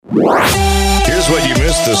Here's what you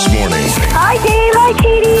missed this morning. Hi, Dave. Hi,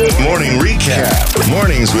 Katie. Morning recap.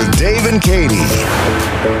 Mornings with Dave and Katie.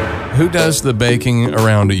 Who does the baking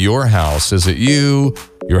around your house? Is it you,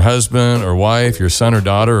 your husband or wife, your son or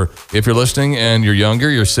daughter? Or if you're listening and you're younger,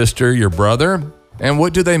 your sister, your brother? And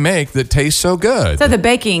what do they make that tastes so good? So the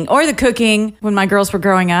baking or the cooking when my girls were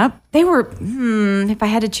growing up, they were, if I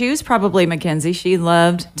had to choose, probably Mackenzie. She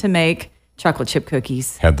loved to make chocolate chip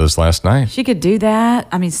cookies. Had those last night. She could do that.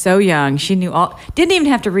 I mean, so young. She knew all. Didn't even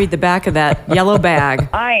have to read the back of that yellow bag.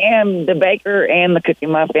 I am the baker and the cook in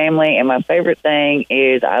my family, and my favorite thing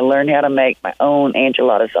is I learned how to make my own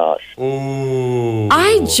enchilada sauce. Ooh.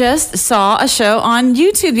 I just saw a show on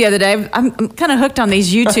YouTube the other day. I'm kind of hooked on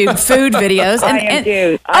these YouTube food videos. I am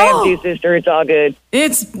too. I am too, sister. It's all good.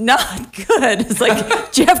 It's not good. It's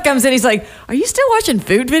like Jeff comes in. He's like, "Are you still watching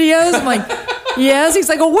food videos?" I'm like, "Yes." He's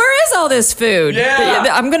like, "Well, where is all this food?" Yeah.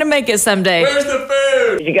 I'm going to make it someday. Where's the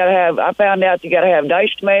food? You gotta have. I found out you gotta have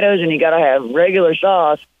diced tomatoes and you gotta have regular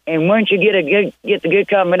sauce. And once you get the good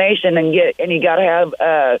combination and you gotta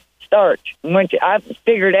have starch. I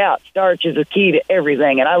figured out starch is the key to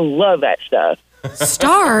everything, and I love that stuff.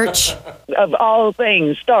 Starch? Of all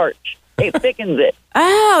things, starch. It thickens it.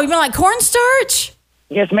 Oh, you mean like cornstarch?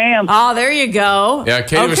 Yes, ma'am. Oh, there you go. Yeah,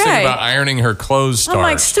 Katie was thinking about ironing her clothes starch. I'm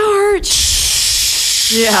like,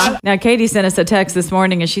 starch. Yeah. Now, Katie sent us a text this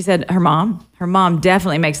morning, and she said her mom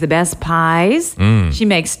definitely makes the best pies. She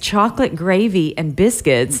makes chocolate gravy and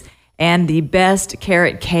biscuits and the best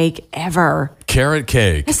carrot cake ever. Carrot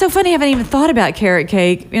cake. It's so funny. I haven't even thought about carrot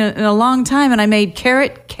cake in a long time, and I made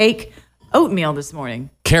carrot cake oatmeal this morning.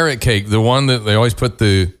 Carrot cake, the one that they always put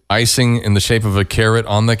the icing in the shape of a carrot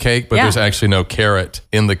on the cake, but there's actually no carrot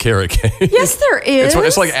in the carrot cake. Yes, there is.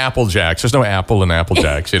 It's like Apple Jacks. There's no apple in Apple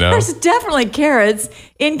Jacks, you know? There's definitely carrots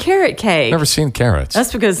in carrot cake. Never seen carrots.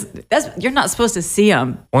 That's because you're not supposed to see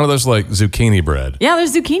them. One of those like zucchini bread. Yeah,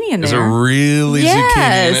 there's zucchini in there. Is there really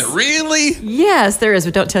zucchini in it? Really? Yes, there is,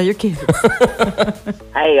 but don't tell your kids.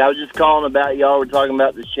 Hey, I was just calling about y'all were talking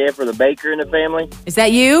about the chef or the baker in the family. Is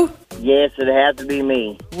that you? Yes, it has to be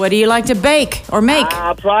me. What do you like to bake or make?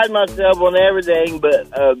 I pride myself on everything, but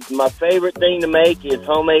my favorite thing to make is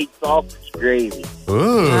homemade sausage gravy.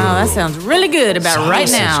 Ooh. Oh, that sounds really good about right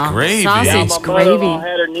now. Gravy. Sausage Yeah, my gravy. mother-in-law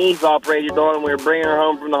had her knees operated on, and we were bringing her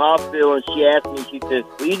home from the hospital, and she asked me, she said,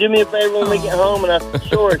 "Will you do me a favor when we get home?" And I said,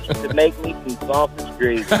 "Sure." She said, "Make me some sausage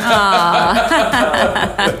gravy." That's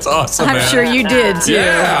awesome, I'm man. sure you did, too.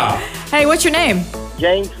 Yeah. Hey, what's your name?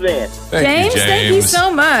 James Smith. Thank you, Thank you so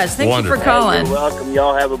much. Thank you for calling. You're welcome.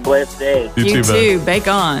 Y'all have a blessed day. You too. Bake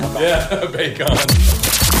on. Yeah, bake on.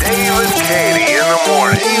 Dave and Katie in the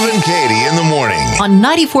morning. Dave and Katie in the morning. On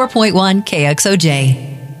 94.1 KXOJ.